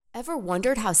Ever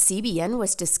wondered how CBN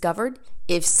was discovered?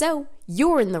 If so,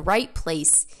 you're in the right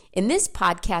place. In this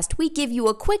podcast, we give you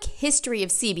a quick history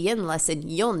of CBN lesson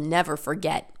you'll never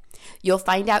forget. You'll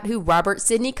find out who Robert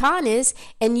Sidney Kahn is,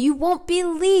 and you won't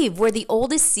believe where the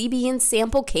oldest CBN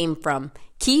sample came from.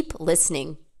 Keep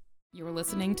listening. You're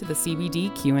listening to the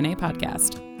CBD Q&A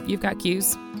podcast. You've got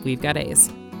Q's, we've got A's.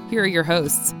 Here are your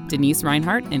hosts, Denise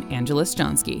Reinhardt and Angela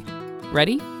Stjonsky.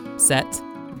 Ready, set,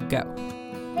 go.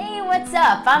 What's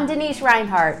up? I'm Denise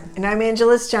Reinhardt. And I'm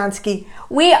Angela Stjonsky.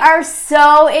 We are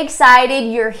so excited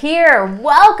you're here.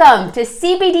 Welcome to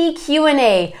CBD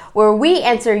Q&A, where we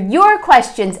answer your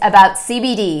questions about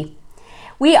CBD.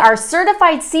 We are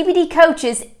certified CBD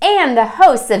coaches and the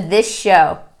hosts of this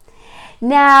show.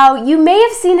 Now, you may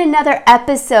have seen another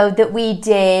episode that we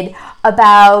did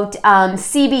about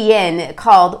CBN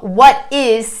called What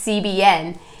is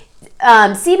CBN?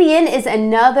 CBN is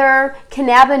another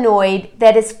cannabinoid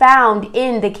that is found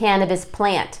in the cannabis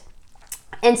plant.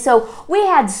 And so we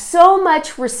had so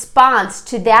much response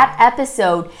to that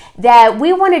episode that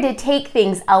we wanted to take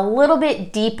things a little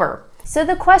bit deeper. So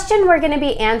the question we're going to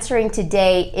be answering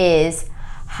today is,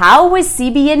 how was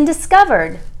CBN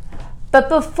discovered? But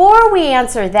before we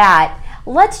answer that,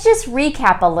 let's just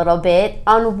recap a little bit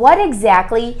on what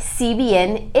exactly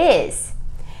CBN is.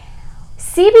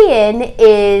 CBN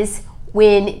is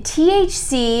when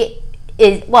THC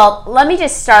is, well, let me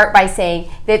just start by saying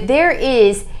that there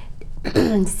is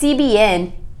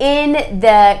CBN in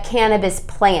the cannabis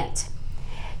plant.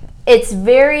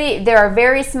 There are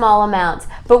very small amounts,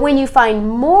 but when you find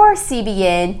more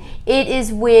CBN,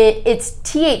 it's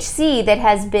THC that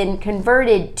has been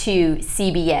converted to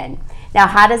CBN. Now,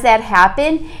 how does that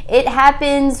happen? It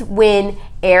happens when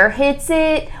air hits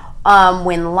it,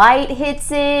 when light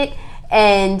hits it,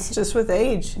 and just with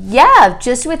age. Yeah,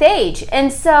 just with age.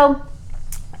 And so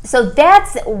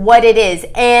that's what it is.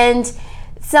 And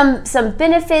some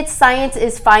benefits, science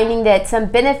is finding that some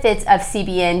benefits of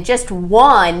CBN, just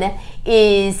one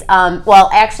is,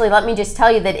 actually, let me just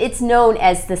tell you that it's known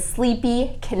as the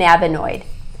sleepy cannabinoid.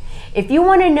 If you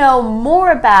want to know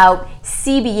more about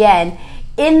CBN,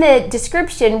 in the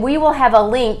description, we will have a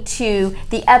link to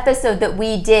the episode that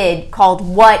we did called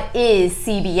What is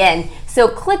CBN? So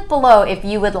click below if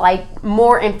you would like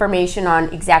more information on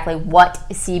exactly what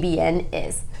CBN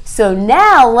is. So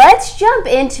now let's jump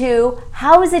into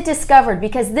how is it discovered,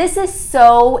 because this is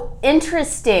so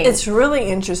interesting. It's really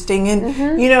interesting.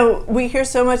 And, you know, we hear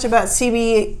so much about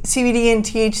CBD and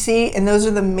THC, and those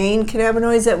are the main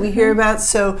cannabinoids that we hear about.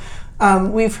 So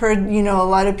we've heard, a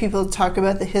lot of people talk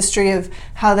about the history of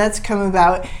how that's come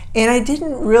about. And I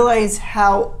didn't realize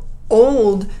how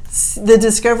old the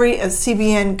discovery of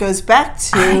CBN goes back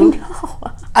to. I know.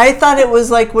 I thought it was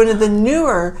like one of the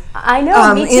newer. I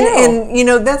know, me too.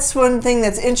 And that's one thing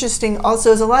that's interesting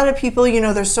also is a lot of people,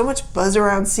 there's so much buzz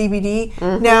around CBD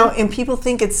now, and people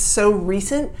think it's so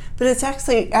recent, but it's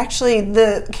actually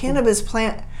the cannabis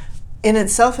plant in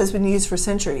itself has been used for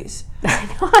centuries. I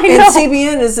know. And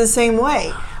CBN is the same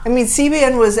way. I mean,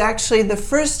 CBN was actually the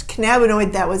first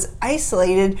cannabinoid that was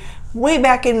isolated way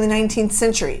back in the 19th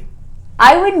century.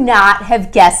 I would not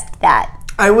have guessed that.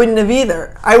 I wouldn't have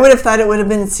either. I would have thought it would have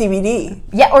been CBD.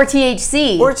 Yeah, or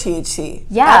THC. Or THC.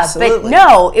 Yeah, absolutely. But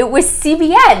no, it was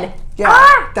CBN.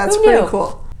 Yeah, that's pretty knew?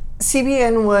 Cool.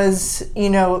 CBN was,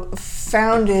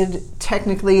 founded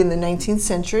technically in the 19th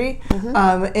century,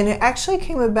 and it actually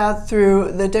came about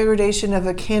through the degradation of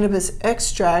a cannabis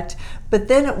extract, but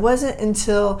then it wasn't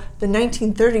until the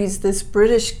 1930s this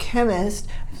British chemist,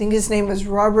 I think his name was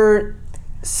Robert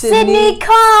Sidney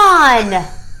Kahn!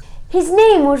 His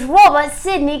name was Robert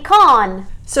Sidney Kahn.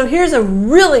 So here's a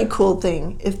really cool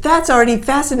thing. If that's already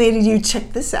fascinated you,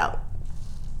 check this out.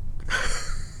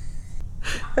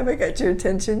 Have I got your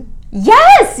attention?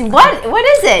 Yes! What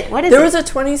is it? There was a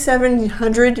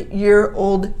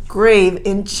 2,700-year-old grave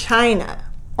in China.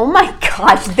 Oh my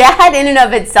gosh, that in and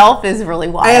of itself is really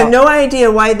wild. I have no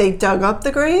idea why they dug up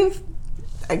the grave.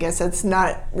 I guess that's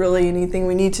not really anything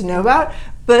we need to know about.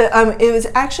 But it was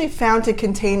actually found to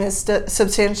contain a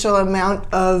substantial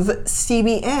amount of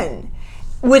CBN,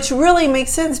 which really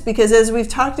makes sense because as we've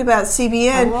talked about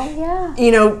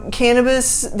CBN,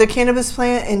 cannabis, the cannabis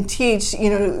plant and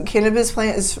THC, cannabis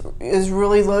plant is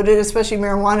really loaded, especially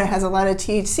marijuana has a lot of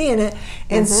THC in it.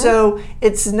 And so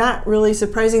it's not really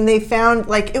surprising. They found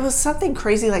it was something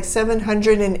crazy like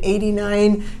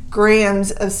 789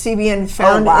 grams of CBN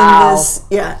found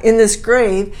in this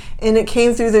grave, and it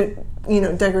came through the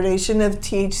degradation of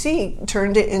THC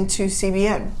turned it into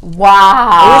CBN. Wow.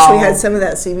 I wish we had some of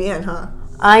that CBN, huh?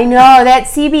 I know, that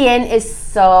CBN is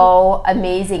so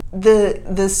amazing. The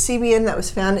CBN that was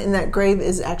found in that grave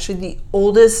is actually the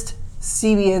oldest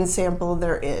CBN sample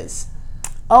there is.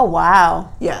 Oh,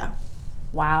 wow. Yeah.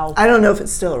 Wow. I don't know if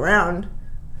it's still around.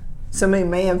 Somebody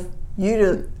may have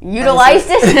utilized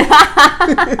it.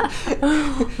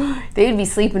 They'd be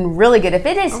sleeping really good if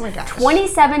it is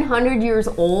 2,700 years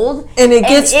old. And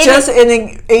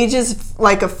it ages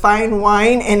like a fine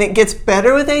wine, and it gets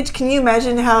better with age. Can you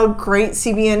imagine how great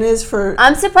CBN is for?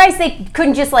 I'm surprised they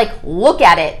couldn't just like look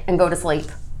at it and go to sleep.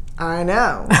 I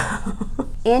know.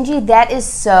 Angie, that is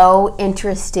so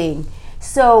interesting.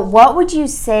 So what would you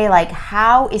say, like,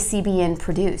 how is CBN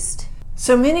produced?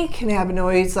 So many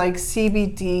cannabinoids like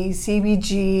CBD,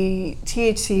 CBG,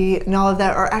 THC, and all of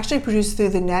that are actually produced through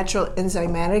the natural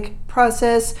enzymatic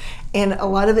process, and a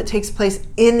lot of it takes place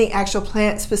in the actual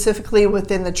plant, specifically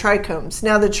within the trichomes.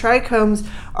 Now, the trichomes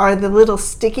are the little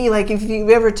sticky, like if you've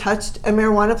ever touched a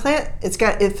marijuana plant,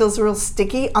 it feels real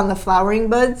sticky on the flowering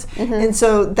buds, and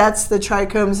so that's the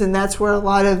trichomes, and that's where a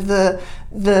lot of the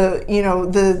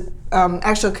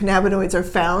actual cannabinoids are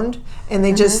found, and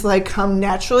they just like come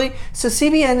naturally. So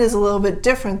CBN is a little bit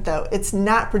different, though. It's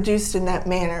not produced in that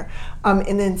manner,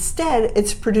 and instead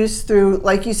it's produced through,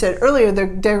 like you said earlier, the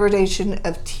degradation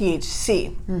of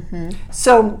THC.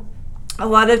 So a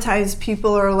lot of times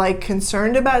people are like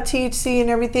concerned about THC and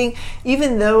everything,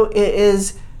 even though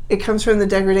it comes from the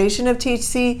degradation of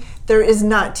THC. There is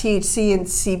not THC in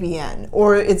CBN,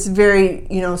 or it's very,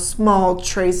 small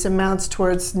trace amounts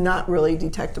towards not really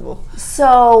detectable.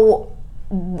 So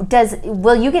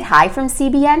will you get high from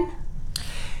CBN?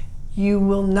 You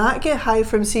will not get high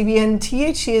from CBN.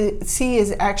 THC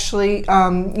is actually,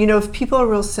 if people are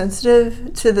real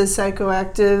sensitive to the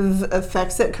psychoactive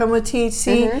effects that come with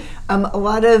THC, a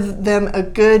lot of them, a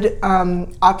good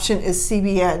option is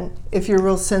CBN if you're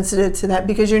real sensitive to that,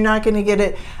 because you're not going to get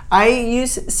it. I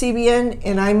use CBN,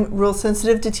 and I'm real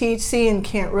sensitive to THC and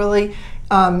can't really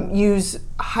use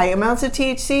high amounts of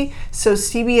THC. So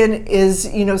CBN is,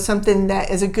 something that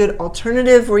is a good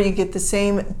alternative where you get the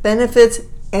same benefits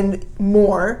and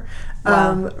more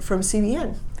from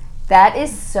CBN. That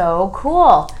is so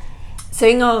cool.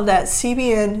 Saying all of that,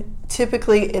 CBN,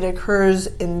 typically it occurs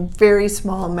in very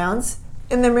small amounts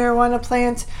in the marijuana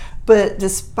plant, but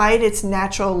despite its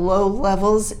natural low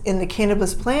levels in the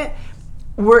cannabis plant,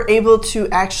 we're able to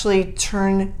actually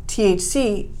turn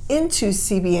THC into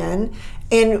CBN,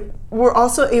 and we're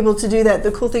also able to do that.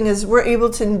 The cool thing is we're able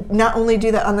to not only do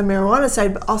that on the marijuana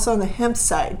side, but also on the hemp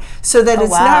side, so that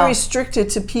it's not restricted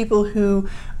to people who,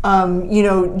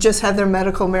 just have their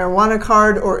medical marijuana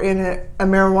card or in a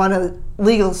marijuana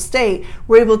legal state.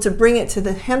 We're able to bring it to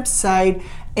the hemp side,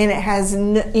 and it has,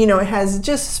 it has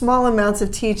just small amounts of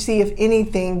THC, if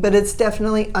anything, but it's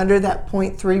definitely under that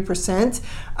 0.3%.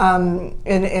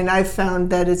 And I've found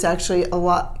that it's actually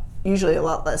usually a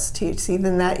lot less THC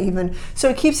than that even. So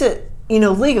it keeps it,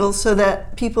 legal, so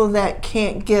that people that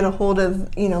can't get a hold of,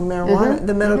 marijuana,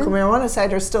 the medical marijuana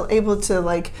side, are still able to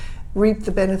like reap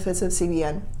the benefits of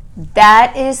CBN.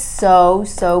 That is so,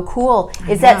 so cool.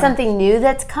 Is that something new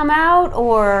that's come out,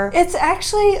 or? It's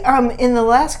actually, in the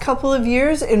last couple of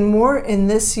years and more in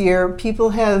this year, people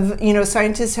have,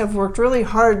 scientists have worked really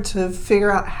hard to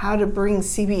figure out how to bring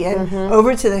CBN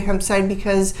over to the hemp side,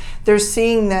 because they're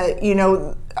seeing that,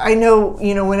 I know,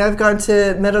 when I've gone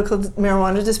to medical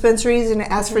marijuana dispensaries and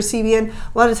asked for CBN,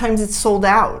 a lot of times it's sold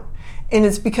out. And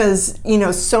it's because,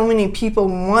 so many people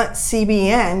want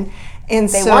CBN. And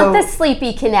they want the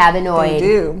sleepy cannabinoid. They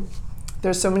do.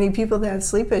 There's so many people that have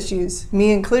sleep issues,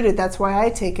 me included. That's why I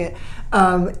take it.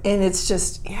 And it's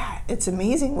just, it's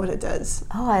amazing what it does.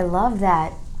 Oh, I love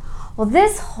that. Well,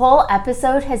 this whole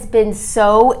episode has been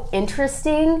so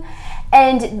interesting.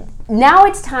 And now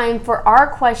it's time for our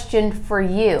question for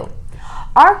you.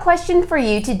 Our question for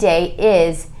you today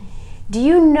is, do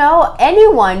you know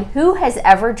anyone who has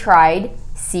ever tried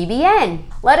CBN?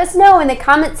 Let us know in the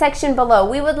comment section below.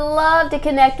 We would love to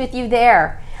connect with you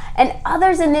there. And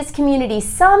others in this community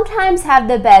sometimes have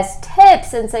the best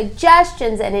tips and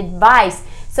suggestions and advice,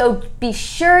 so be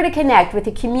sure to connect with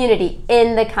the community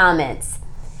in the comments.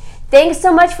 Thanks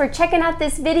so much for checking out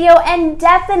this video, and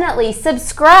definitely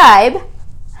subscribe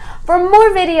for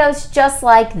more videos just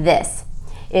like this.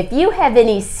 If you have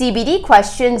any CBD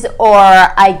questions, or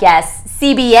I guess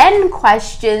CBN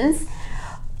questions,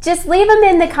 just leave them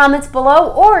in the comments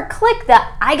below, or click the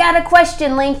I Got a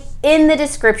Question link in the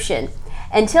description.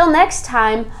 Until next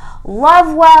time,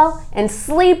 love well and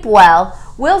sleep well.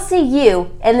 We'll see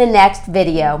you in the next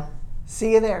video.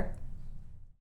 See you there.